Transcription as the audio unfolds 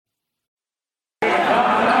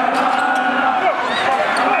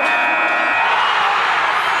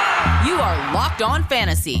Locked On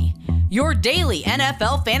Fantasy, your daily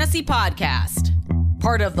NFL fantasy podcast.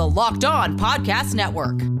 Part of the Locked On Podcast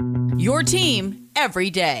Network, your team every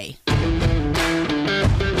day.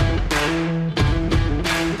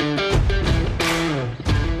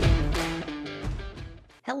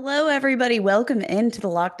 Hello, everybody. Welcome into the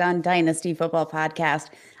Locked On Dynasty Football Podcast.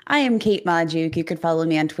 I am Kate Magdziuk. You can follow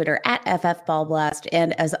me on Twitter at FFBallBlast.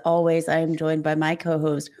 And as always, I am joined by my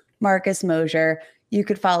co-host, Marcus Mosher. You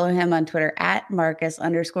could follow him on Twitter at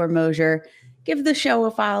Marcus_Mosher. Give the show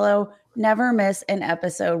a follow. Never miss an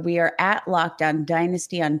episode. We are at Locked On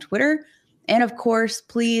Dynasty on Twitter. And of course,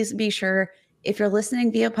 please be sure, if you're listening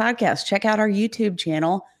via podcast, check out our YouTube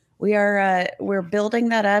channel. We're building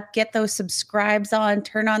that up. Get those subscribes on.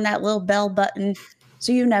 Turn on that little bell button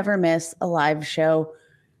so you never miss a live show.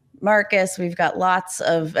 Marcus, we've got lots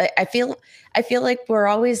of. I feel like we're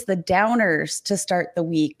always the downers to start the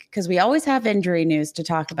week because we always have injury news to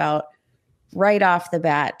talk about right off the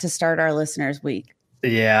bat to start our listeners' week.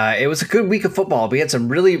 Yeah, it was a good week of football. We had some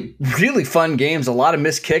really, really fun games. A lot of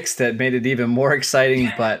missed kicks that made it even more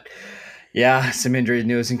exciting, but. Yeah, some injury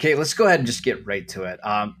news. And Kate, let's go ahead and just get right to it.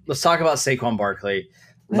 Let's talk about Saquon Barkley.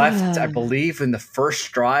 Left, I believe, in the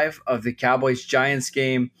first drive of the Cowboys-Giants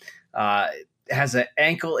game. Has an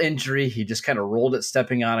ankle injury. He just kind of rolled it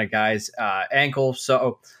stepping on a guy's ankle,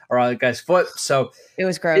 or on a guy's foot. So it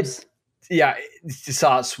was gross. You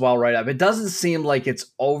saw it swell right up. It doesn't seem like it's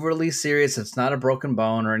overly serious. It's not a broken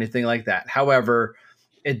bone or anything like that. However,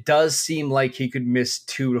 it does seem like he could miss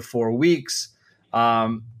 2 to 4 weeks.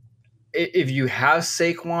 If you have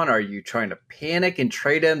Saquon, are you trying to panic and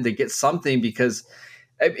trade him to get something? Because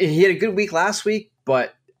he had a good week last week,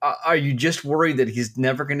 but are you just worried that he's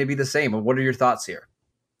never going to be the same? And what are your thoughts here?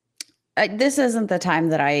 This isn't the time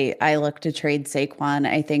that I look to trade Saquon.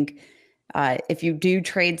 I think if you do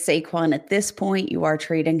trade Saquon at this point, you are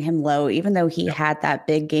trading him low, even though he had that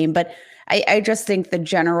big game. But I just think the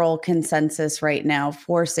general consensus right now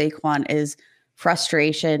for Saquon is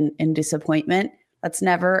frustration and disappointment. That's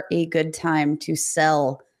never a good time to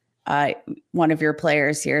sell one of your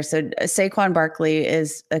players here. So Saquon Barkley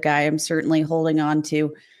is a guy I'm certainly holding on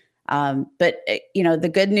to. But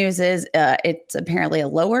the good news is it's apparently a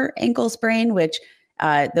lower ankle sprain, which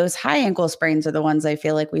those high ankle sprains are the ones I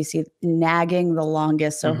feel like we see nagging the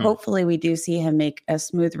longest. So hopefully we do see him make a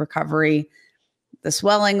smooth recovery. The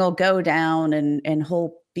swelling will go down and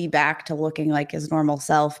he'll be back to looking like his normal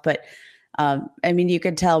self. But you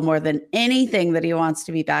could tell more than anything that he wants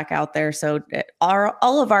to be back out there. So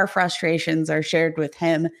all of our frustrations are shared with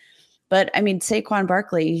him. But Saquon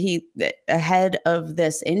Barkley, he ahead of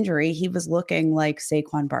this injury, he was looking like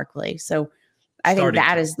Saquon Barkley. So I think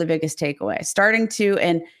that is the biggest takeaway. Starting to,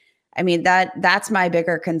 and that's my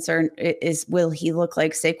bigger concern is, will he look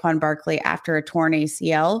like Saquon Barkley after a torn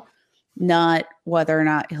ACL? Not whether or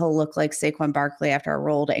not he'll look like Saquon Barkley after a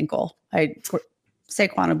rolled ankle.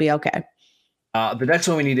 Saquon will be okay. The next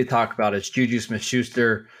one we need to talk about is Juju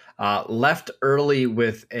Smith-Schuster. Left early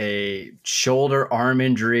with a shoulder arm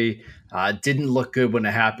injury. Didn't look good when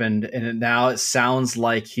it happened. And now it sounds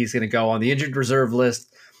like he's going to go on the injured reserve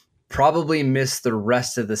list, probably miss the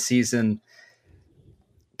rest of the season.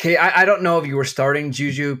 Okay, I don't know if you were starting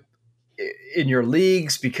Juju in your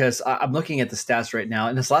leagues because I'm looking at the stats right now.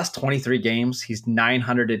 In his last 23 games, he's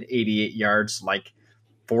 988 yards, like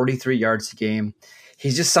 43 yards a game.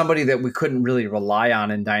 He's just somebody that we couldn't really rely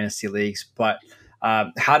on in dynasty leagues. But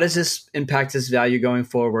how does this impact his value going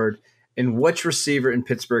forward? And which receiver in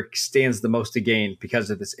Pittsburgh stands the most to gain because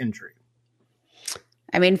of this injury?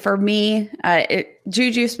 For me,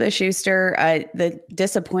 Juju Smith-Schuster, the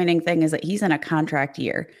disappointing thing is that he's in a contract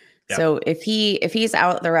year. Yep. So if he's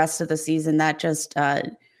out the rest of the season, that just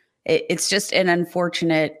it's just an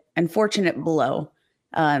unfortunate blow.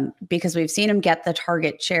 Because we've seen him get the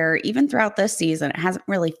target share even throughout this season. It hasn't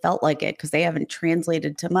really felt like it because they haven't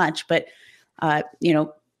translated to much. But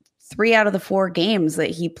 3 out of the 4 games that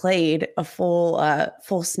he played a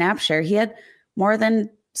full snap share, he had more than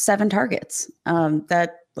 7 targets.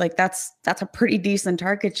 That's a pretty decent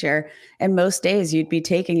target share. And most days you'd be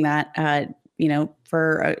taking that,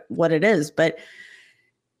 for what it is. But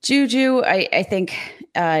Juju, I think.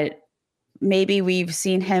 Maybe we've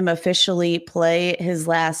seen him officially play his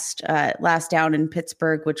last down in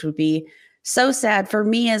Pittsburgh, which would be so sad for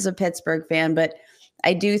me as a Pittsburgh fan. But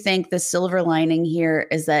I do think the silver lining here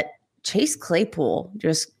is that Chase Claypool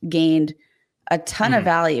just gained a ton of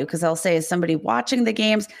value because I'll say as somebody watching the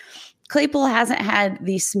games, Claypool hasn't had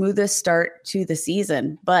the smoothest start to the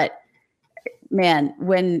season, but man,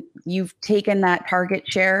 when you've taken that target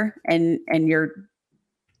share and you're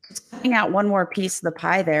cutting out one more piece of the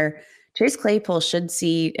pie there, Chase Claypool should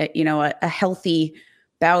see, a healthy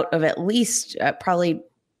bout of at least probably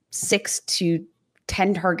 6 to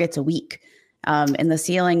 10 targets a week. And the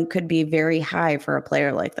ceiling could be very high for a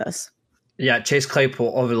player like this. Yeah, Chase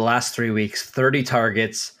Claypool over the last 3 weeks, 30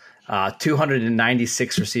 targets,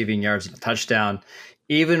 296 receiving yards and a touchdown.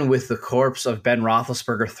 Even with the corpse of Ben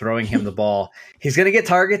Roethlisberger throwing him the ball, he's going to get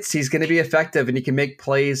targets, he's going to be effective, and he can make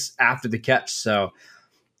plays after the catch. So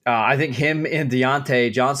I think him and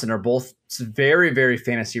Deontay Johnson are both very, very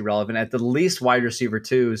fantasy relevant, at the least wide receiver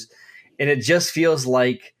twos. And it just feels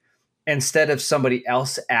like instead of somebody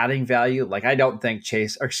else adding value, like I don't think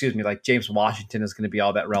like James Washington is going to be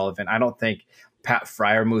all that relevant. I don't think Pat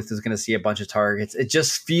Freiermuth is going to see a bunch of targets. It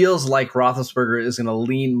just feels like Roethlisberger is going to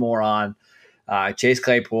lean more on Chase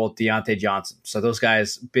Claypool, Deontay Johnson. So those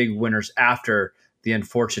guys, big winners after the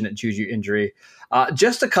unfortunate Juju injury.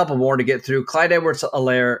 Just a couple more to get through. Clyde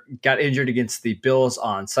Edwards-Helaire got injured against the Bills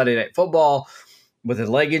on Sunday Night Football with a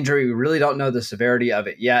leg injury. We really don't know the severity of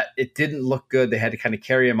it yet. It didn't look good. They had to kind of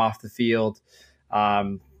carry him off the field.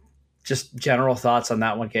 Just general thoughts on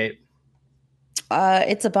that one, Kate?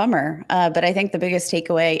 It's a bummer. But I think the biggest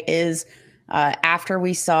takeaway is after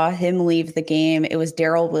we saw him leave the game, it was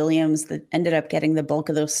Darrell Williams that ended up getting the bulk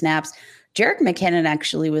of those snaps. Jerick McKinnon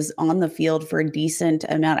actually was on the field for a decent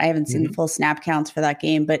amount. I haven't seen the full snap counts for that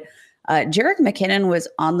game, but Jerick McKinnon was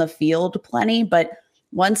on the field plenty. But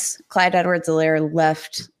once Clyde Edwards-Helaire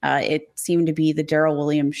left, it seemed to be the Darrell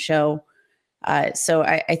Williams show. So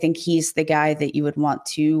I think he's the guy that you would want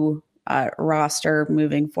to roster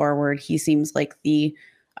moving forward. He seems like the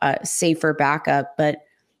safer backup, but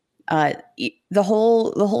the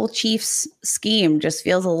whole Chiefs scheme just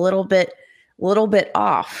feels a little bit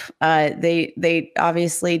off. They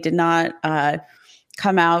obviously did not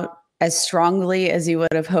come out as strongly as you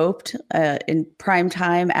would have hoped in prime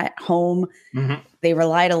time at home. They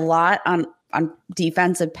relied a lot on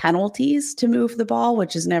defensive penalties to move the ball,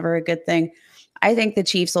 which is never a good thing. I think the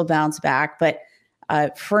Chiefs will bounce back, but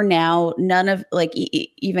for now, none of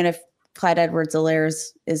even if Clyde Edwards-Helaire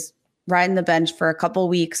is riding the bench for a couple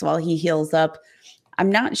weeks while he heals up,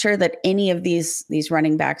 I'm not sure that any of these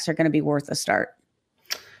running backs are going to be worth a start.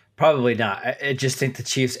 Probably not. I just think the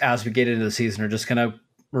Chiefs, as we get into the season, are just going to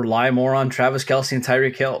rely more on Travis Kelce and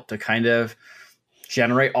Tyreek Hill to kind of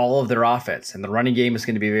generate all of their offense. And the running game is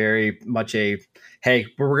going to be very much hey,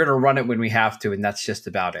 we're going to run it when we have to, and that's just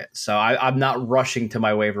about it. So I'm not rushing to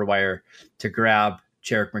my waiver wire to grab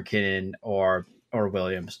Jerick McKinnon or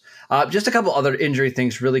Williams. Just a couple other injury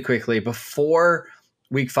things really quickly. Before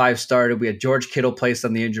Week 5 started, we had George Kittle placed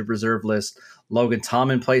on the injured reserve list, Logan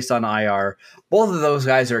Tomlin placed on IR. Both of those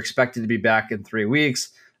guys are expected to be back in 3 weeks.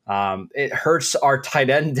 It hurts our tight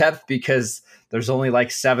end depth because there's only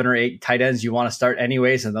like 7 or 8 tight ends you want to start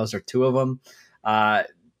anyways, and those are 2 of them.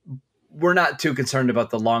 We're not too concerned about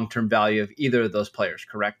the long-term value of either of those players,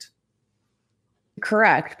 correct?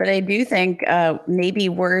 Correct, but I do think maybe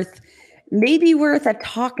worth a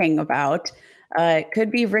talking about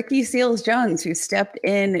could be Ricky Seals-Jones, who stepped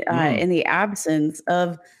in the absence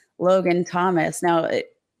of Logan Thomas. Now,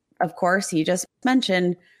 of course, you just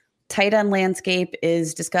mentioned tight end landscape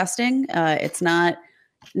is disgusting. It's not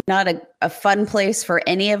a fun place for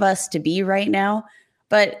any of us to be right now.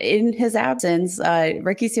 But in his absence,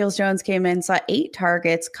 Ricky Seals-Jones came in, saw 8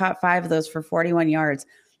 targets, caught 5 of those for 41 yards.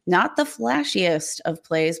 Not the flashiest of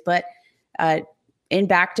plays, but in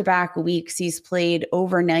back-to-back weeks, he's played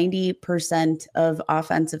over 90% of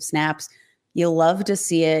offensive snaps. You'll love to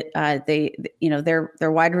see it.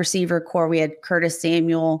 Their wide receiver core, we had Curtis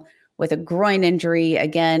Samuel with a groin injury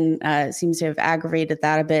again, seems to have aggravated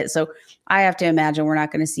that a bit. So I have to imagine we're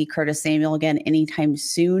not going to see Curtis Samuel again anytime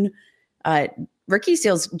soon. Ricky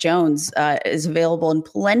Seals-Jones is available in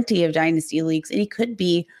plenty of dynasty leagues, and he could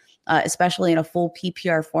be, especially in a full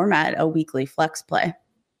PPR format, a weekly flex play.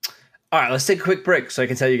 All right, let's take a quick break so I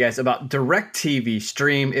can tell you guys about DirecTV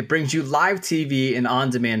Stream. It brings you live TV and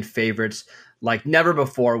on-demand favorites like never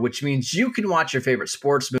before, which means you can watch your favorite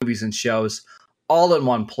sports, movies, and shows all in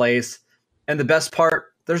one place. And the best part,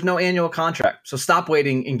 there's no annual contract. So stop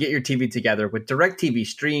waiting and get your TV together with DirecTV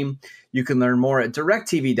Stream. You can learn more at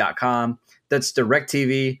directtv.com. That's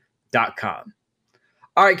directtv.com.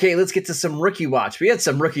 All right, Kate, let's get to some rookie watch. We had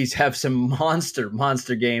some rookies have some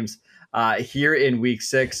monster games here in Week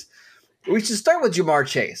 6. We should start with Ja'Marr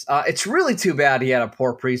Chase. It's really too bad he had a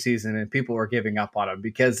poor preseason and people were giving up on him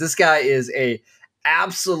because this guy is a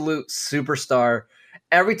absolute superstar.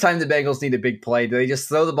 Every time the Bengals need a big play, they just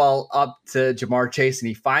throw the ball up to Ja'Marr Chase and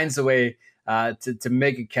he finds a way to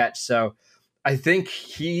make a catch. So I think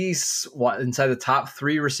he's inside the top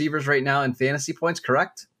 3 receivers right now in fantasy points,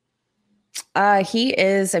 correct? He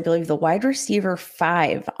is, I believe, the wide receiver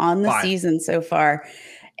 5 on the 5. season so far.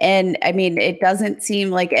 And I mean, it doesn't seem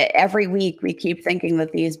like every week we keep thinking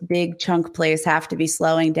that these big chunk plays have to be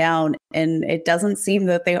slowing down. And it doesn't seem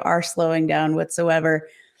that they are slowing down whatsoever.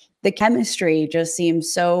 The chemistry just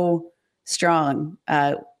seems so strong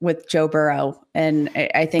with Joe Burrow. And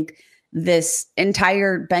I think this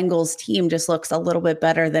entire Bengals team just looks a little bit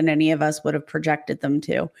better than any of us would have projected them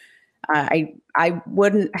to. I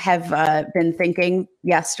wouldn't have been thinking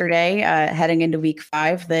yesterday, heading into week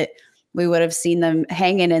 5, that we would have seen them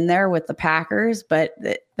hanging in there with the Packers. But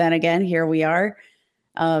then again, here we are.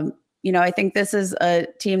 I think this is a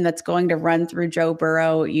team that's going to run through Joe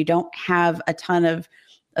Burrow. You don't have a ton of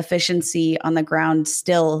efficiency on the ground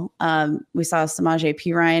still. We saw Samaje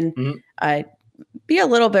Perine be a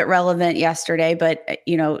little bit relevant yesterday, but,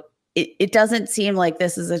 it doesn't seem like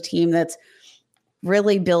this is a team that's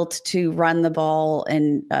really built to run the ball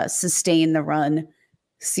and sustain the run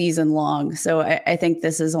season long. So I think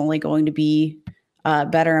this is only going to be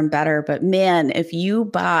better and better. But man, if you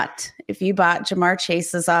bought Ja'Marr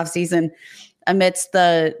Chase this offseason amidst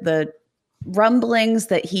the rumblings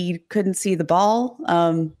that he couldn't see the ball,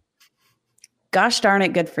 gosh darn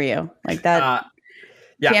it, good for you. Like that.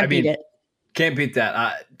 Beat it. Can't beat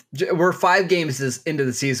that. We're 5 games into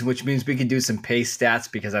the season, which means we can do some pace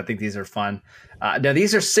stats because I think these are fun. Now,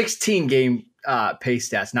 these are 16-game pace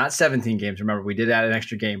stats, not 17 games. Remember, we did add an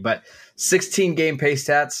extra game, but 16-game pace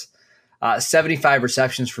stats, 75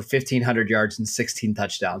 receptions for 1,500 yards and 16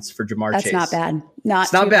 touchdowns for Ja'Marr Chase. That's not bad.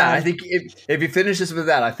 It's not bad. I think if he finishes with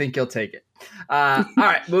that, I think he'll take it. All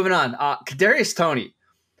right, moving on. Kadarius Toney.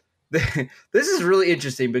 This is really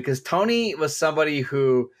interesting because Toney was somebody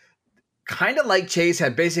who, kind of like Chase,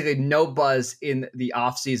 had basically no buzz in the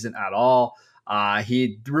offseason at all.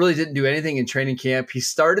 He really didn't do anything in training camp. He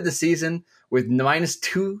started the season with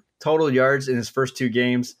 -2 total yards in his first 2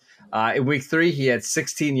 games. In week 3, he had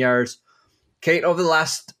 16 yards. Kate, over the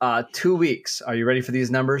last 2 weeks, are you ready for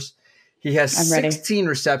these numbers? He has 16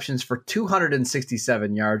 receptions for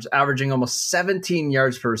 267 yards, averaging almost 17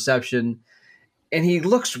 yards per reception. And he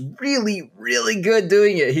looks really, really good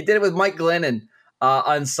doing it. He did it with Mike Glennon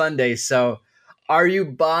on Sunday. So are you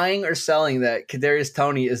buying or selling that Kadarius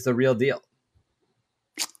Toney is the real deal?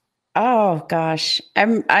 Oh gosh,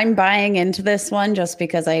 I'm buying into this one just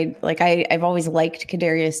because I've always liked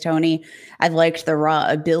Kadarius Toney. I've liked the raw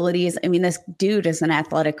abilities. I mean, this dude is an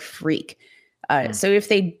athletic freak. So if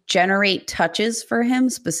they generate touches for him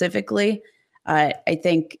specifically, I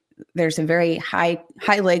think there's a very high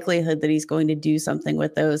likelihood that he's going to do something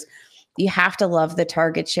with those. You have to love the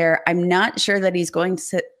target share. I'm not sure that he's going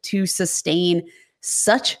to sustain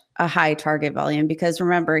such a high target volume because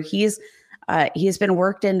remember, he's been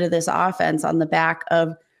worked into this offense on the back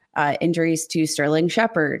of injuries to Sterling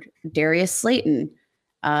Shepard, Darius Slayton.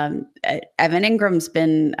 Evan Ingram's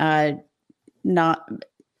been not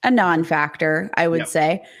a non-factor, I would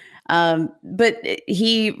say. But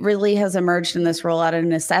he really has emerged in this role out of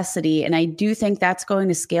necessity. And I do think that's going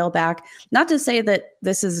to scale back. Not to say that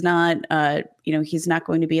this is not, he's not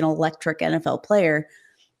going to be an electric NFL player.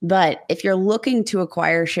 But if you're looking to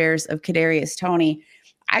acquire shares of Kadarius Toney,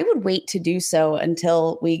 I would wait to do so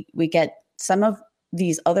until we get some of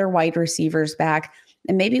these other wide receivers back.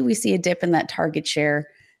 And maybe we see a dip in that target share.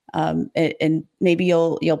 And maybe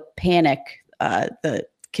you'll panic the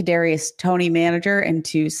Kadarius Toney manager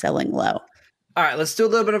into selling low. All right, let's do a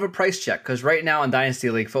little bit of a price check because right now in Dynasty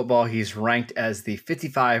League Football, he's ranked as the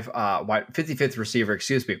 55th receiver.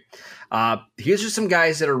 Excuse me. Here's just some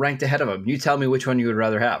guys that are ranked ahead of him. You tell me which one you would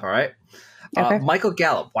rather have. All right. Okay. Michael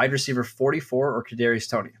Gallup, wide receiver 44, or Kadarius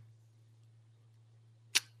Toney?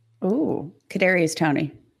 Ooh, Kadarius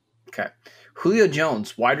Toney. Okay. Julio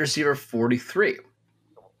Jones, wide receiver 43.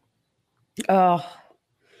 Oh.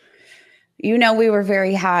 We were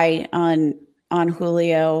very high on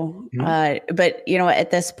Julio, but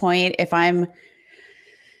at this point, if I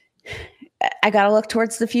got to look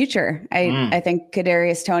towards the future. I think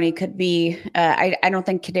Kadarius Toney could be. I don't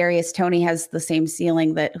think Kadarius Toney has the same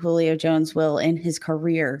ceiling that Julio Jones will in his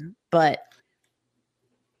career, but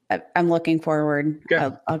I'm looking forward.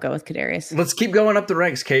 Okay. I'll go with Kadarius. Let's keep going up the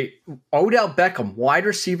ranks, Kate. Odell Beckham, wide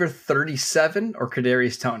receiver 37, or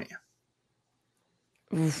Kadarius Toney?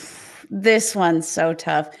 Oof. This one's so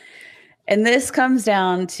tough. And this comes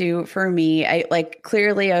down to, for me,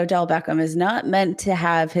 clearly Odell Beckham is not meant to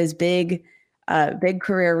have his big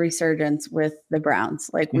career resurgence with the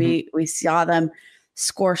Browns. We saw them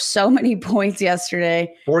score so many points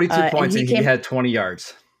yesterday. 42 points and he had 20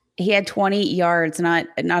 yards. He had 20 yards, not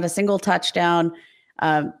a single touchdown.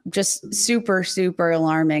 Just super, super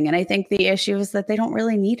alarming. And I think the issue is that they don't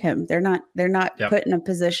really need him. They're not put in a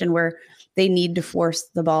position where they need to force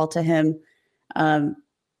the ball to him.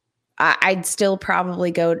 I'd still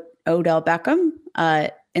probably go Odell Beckham.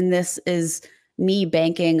 And this is me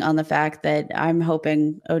banking on the fact that I'm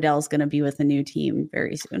hoping Odell's going to be with a new team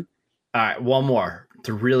very soon. All right, one more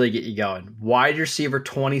to really get you going. Wide receiver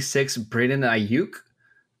 26, Brandon Ayuk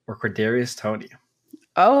or Kadarius Toney?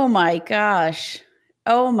 Oh my gosh.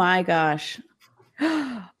 Oh my gosh.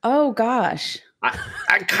 Oh gosh.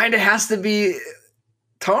 I kind of has to be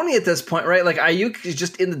Toney at this point, right? Like Ayuk is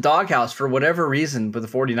just in the doghouse for whatever reason with the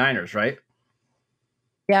 49ers, right?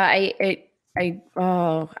 Yeah,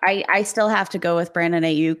 I still have to go with Brandon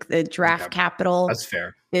Ayuk. The draft capital that's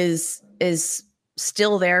fair is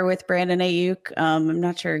still there with Brandon Ayuk. I'm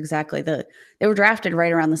not sure exactly they were drafted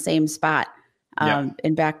right around the same spot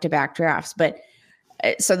in back-to-back drafts, but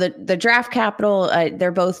so the draft capital,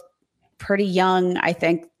 they're both pretty young. I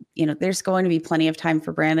think, there's going to be plenty of time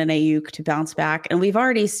for Brandon Ayuk to bounce back. And we've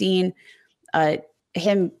already seen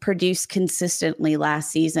him produce consistently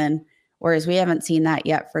last season, whereas we haven't seen that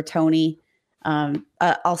yet for Toney.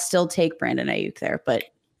 I'll still take Brandon Ayuk there, but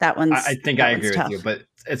that one's I think I agree with you, but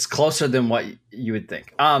it's closer than what you would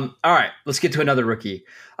think. All right, let's get to another rookie.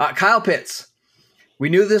 Kyle Pitts. We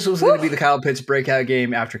knew this was going to be the Kyle Pitts breakout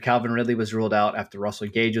game after Calvin Ridley was ruled out, after Russell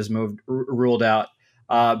Gage was ruled out.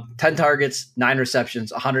 10 targets, 9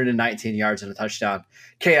 receptions, 119 yards and a touchdown.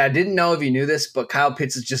 Kate, I didn't know if you knew this, but Kyle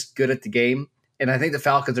Pitts is just good at the game. And I think the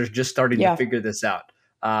Falcons are just starting to figure this out.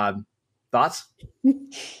 Thoughts?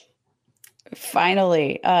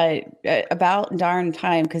 Finally, about darn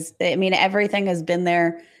time, because everything has been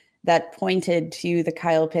there that pointed to the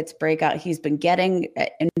Kyle Pitts breakout. He's been getting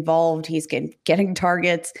involved. He's getting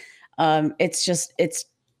targets.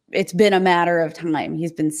 It's been a matter of time.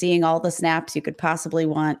 He's been seeing all the snaps you could possibly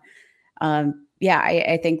want.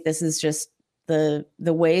 I think this is just the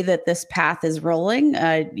way that this path is rolling.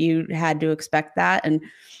 You had to expect that. And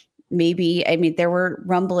maybe, there were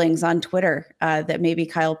rumblings on Twitter that maybe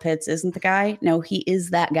Kyle Pitts isn't the guy. No, he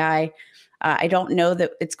is that guy. I don't know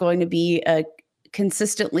that it's going to be a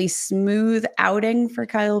consistently smooth outing for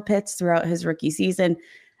Kyle Pitts throughout his rookie season.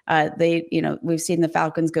 We've seen the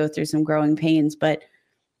Falcons go through some growing pains, but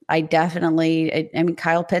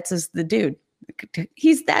Kyle Pitts is the dude.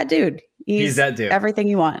 He's that dude. He's that dude. Everything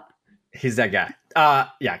you want. He's that guy.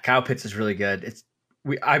 Kyle Pitts is really good.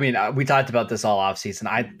 We talked about this all offseason.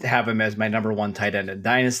 I have him as my number 1 tight end in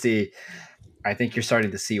Dynasty. I think you're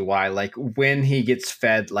starting to see why. Like when he gets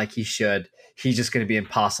fed like he should, he's just going to be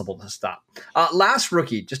impossible to stop. Last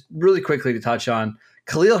rookie, just really quickly to touch on,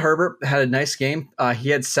 Khalil Herbert had a nice game. He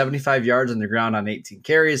had 75 yards on the ground on 18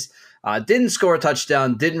 carries. Didn't score a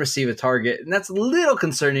touchdown, didn't receive a target. And that's a little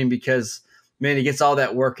concerning because, man, he gets all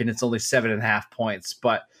that work and it's only 7.5 points.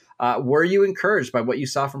 But were you encouraged by what you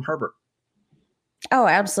saw from Herbert? Oh,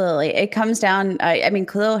 absolutely. It comes down,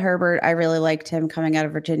 Khalil Herbert, I really liked him coming out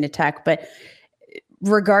of Virginia Tech, but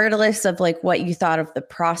regardless of like what you thought of the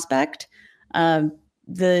prospect,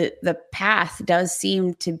 the path does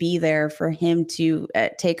seem to be there for him to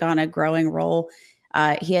take on a growing role.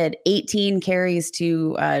 He had 18 carries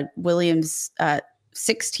to Williams,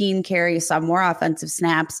 16 carries, some more offensive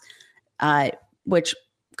snaps, which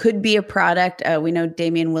could be a product. We know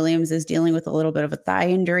Damian Williams is dealing with a little bit of a thigh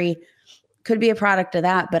injury. Could be a product of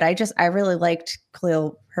that, but I really liked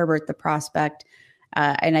Khalil Herbert, the prospect.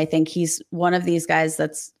 And I think he's one of these guys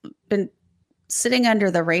that's been sitting under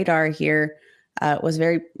the radar here,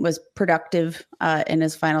 was productive in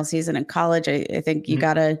his final season in college. I think you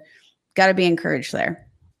gotta be encouraged there.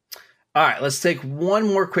 All right, let's take one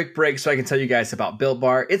more quick break so I can tell you guys about Built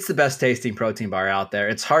Bar. It's the best tasting protein bar out there.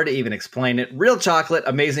 It's hard to even explain it. Real chocolate,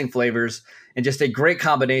 amazing flavors, and just a great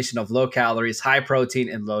combination of low calories, high protein,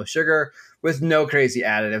 and low sugar with no crazy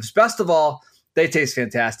additives. Best of all, they taste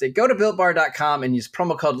fantastic. Go to BuiltBar.com and use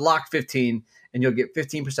promo code LOCK15 and you'll get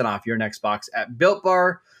 15% off your next box at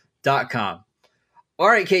BuiltBar.com. All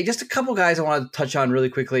right, Kate, just a couple guys I want to touch on really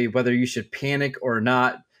quickly, whether you should panic or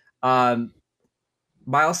not.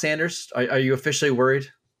 Miles Sanders, are you officially worried?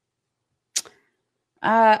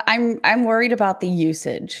 I'm worried about the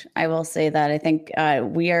usage. I will say that. I think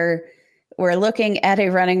we're looking at a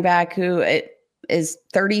running back who is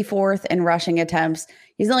 34th in rushing attempts.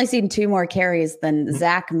 He's only seen 2 more carries than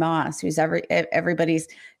Zach Moss, who's everybody's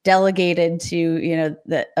delegated to,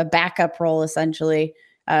 a backup role essentially.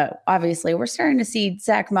 Obviously, we're starting to see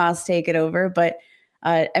Zach Moss take it over, but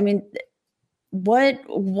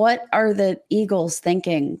what are the Eagles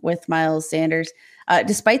thinking with Miles Sanders?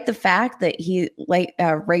 despite the fact that he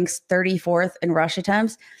ranks 34th in rush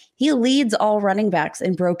attempts, he leads all running backs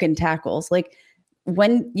in broken tackles. Like,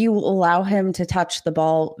 when you allow him to touch the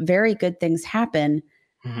ball, very good things happen.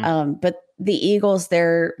 But the Eagles,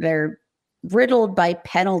 they're riddled by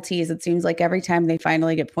penalties. It seems like every time they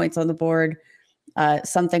finally get points on the board,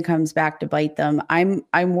 something comes back to bite them. I'm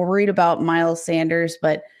worried about Miles Sanders,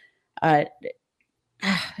 but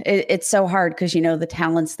it's so hard because, the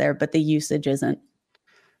talent's there, but the usage isn't.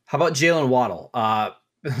 How about Jalen Waddle?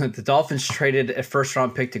 The Dolphins traded a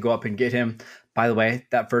first-round pick to go up and get him. By the way,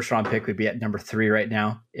 that first-round pick would be at number 3 right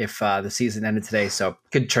now if the season ended today. So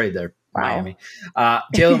good trade there, wow. Miami.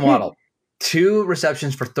 Jalen Waddle, 2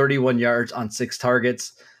 receptions for 31 yards on 6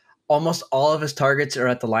 targets. Almost all of his targets are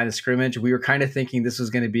at the line of scrimmage. We were kind of thinking this was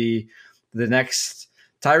going to be the next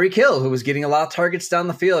Tyreek Hill, who was getting a lot of targets down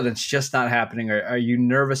the field, and it's just not happening. Are you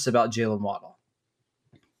nervous about Jalen Waddle?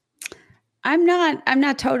 I'm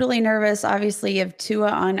not totally nervous. Obviously, you have Tua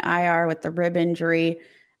on IR with the rib injury.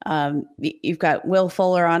 You've got Will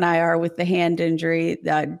Fuller on IR with the hand injury.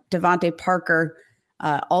 Devontae Parker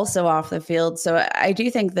also off the field. So I do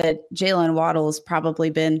think that Jalen Waddle has probably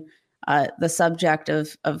been the subject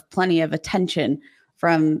of plenty of attention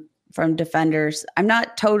from defenders. I'm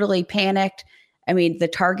not totally panicked. I mean, the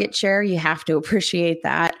target share, you have to appreciate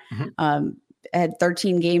that. Had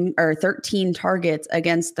 13 targets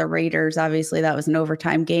against the Raiders. Obviously, that was an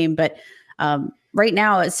overtime game, but right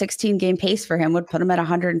now, a 16-game pace for him would put him at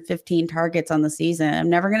 115 targets on the season. I'm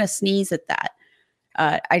never going to sneeze at that.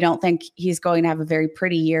 I don't think he's going to have a very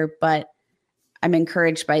pretty year, but I'm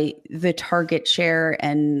encouraged by the target share.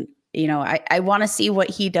 And, I want to see what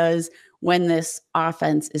he does when this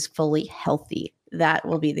offense is fully healthy. That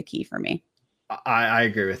will be the key for me. I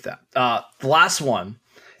agree with that. The last one.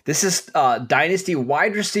 This is Dynasty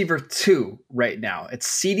wide receiver 2 right now. It's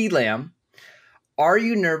CeeDee Lamb. Are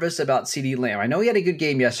you nervous about CeeDee Lamb? I know he had a good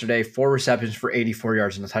game yesterday, 4 receptions for 84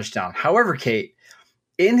 yards and a touchdown. However, Kate,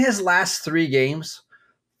 in his last 3 games,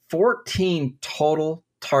 14 total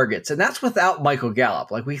targets. And that's without Michael Gallup.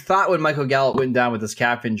 Like, we thought when Michael Gallup went down with his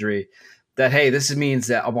calf injury that, hey, this means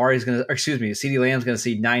that CeeDee Lamb's going to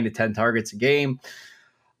see 9 to 10 targets a game.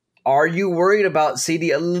 Are you worried about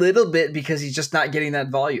CeeDee a little bit because he's just not getting that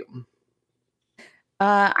volume?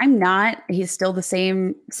 I'm not. He's still the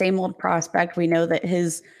same old prospect. We know that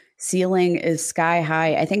his ceiling is sky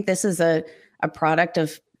high. I think this is a product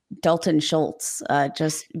of Dalton Schultz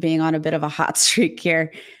just being on a bit of a hot streak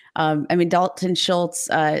here. Dalton Schultz,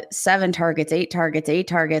 7 targets, 8 targets.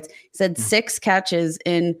 He's had 6 catches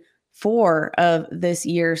in 4 of this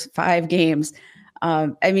year's 5 games.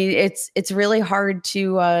 It's really hard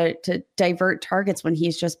to divert targets when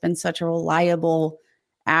he's just been such a reliable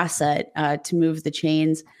asset to move the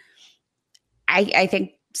chains. I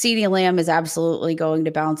think CeeDee Lamb is absolutely going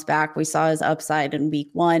to bounce back. We saw his upside in week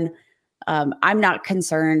 1. I'm not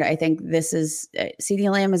concerned. I think this is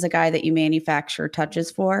CeeDee Lamb is a guy that you manufacture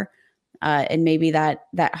touches for. And maybe that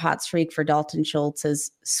hot streak for Dalton Schultz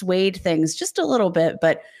has swayed things just a little bit,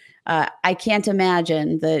 but I can't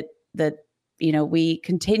imagine that we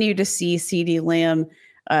continue to see CeeDee Lamb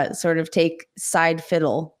sort of take side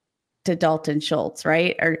fiddle to Dalton Schultz,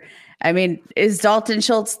 right? Is Dalton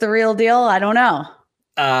Schultz the real deal? I don't know.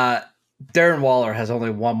 Darren Waller has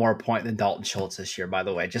only 1 more point than Dalton Schultz this year, by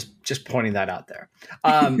the way. Just pointing that out there.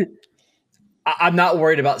 I'm not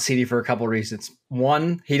worried about CeeDee for a couple of reasons.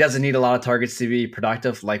 1, he doesn't need a lot of targets to be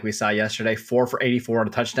productive, like we saw yesterday. 4 for 84 and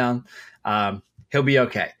a touchdown. He'll be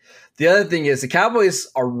okay. The other thing is the Cowboys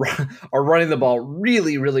are running the ball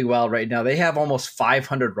really, really well right now. They have almost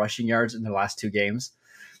 500 rushing yards in their last 2 games.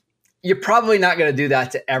 You're probably not going to do that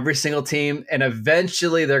to every single team, and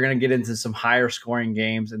eventually they're going to get into some higher scoring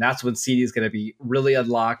games, and that's when CeeDee is going to be really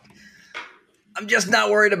unlocked. I'm just not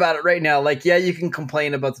worried about it right now. Like, yeah, you can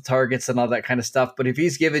complain about the targets and all that kind of stuff, but if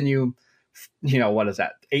he's giving you, what is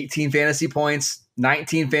that, 18 fantasy points,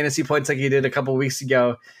 19 fantasy points like he did a couple weeks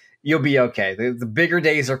ago, you'll be okay. The bigger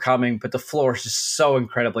days are coming, but the floor is just so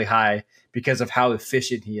incredibly high because of how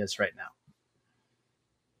efficient he is right now.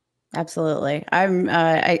 Absolutely.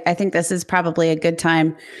 I think this is probably a good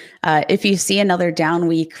time. If you see another down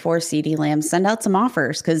week for CeeDee Lamb, send out some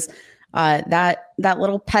offers because that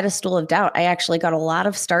little pedestal of doubt. I actually got a lot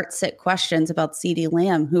of start-sit questions about CeeDee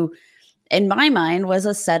Lamb, who in my mind was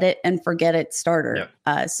a set it and forget it starter.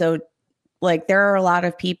 Yep. So there are a lot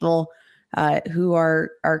of people who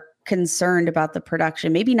are concerned about the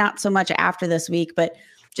production, maybe not so much after this week, but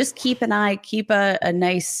just keep an eye, keep a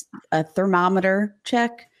nice thermometer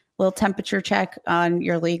check, little temperature check on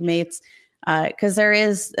your league mates. Because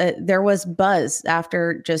there was buzz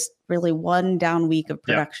after just really 1 down week of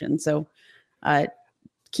production. Yep. So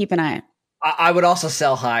keep an eye on. I would also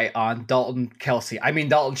sell high on Dalton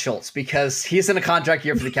Schultz, because he's in a contract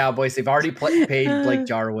year for the Cowboys. They've already paid Blake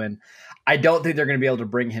Jarwin. I don't think they're going to be able to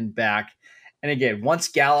bring him back. And again, once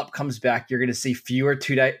Gallup comes back, you're going to see fewer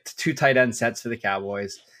two tight end sets for the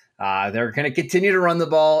Cowboys. They're going to continue to run the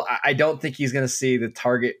ball. I don't think he's going to see the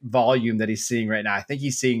target volume that he's seeing right now. I think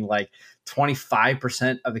he's seeing like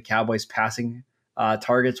 25% of the Cowboys passing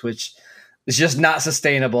targets, which is just not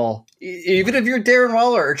sustainable, even if you're Darren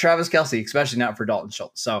Waller or Travis Kelce, especially not for Dalton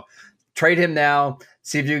Schultz. So trade him now,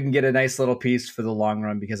 see if you can get a nice little piece for the long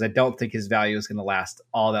run, because I don't think his value is going to last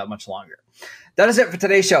all that much longer. That is it for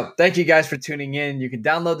today's show. Thank you guys for tuning in. You can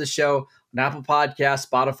download the show on Apple Podcasts,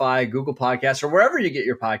 Spotify, Google Podcasts, or wherever you get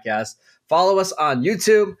your podcasts. Follow us on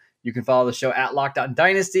YouTube. You can follow the show at Locked On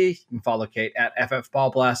Dynasty. You can follow Kate at FF Ball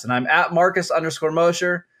Blast. And I'm at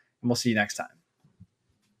Marcus_Mosher. And we'll see you next time.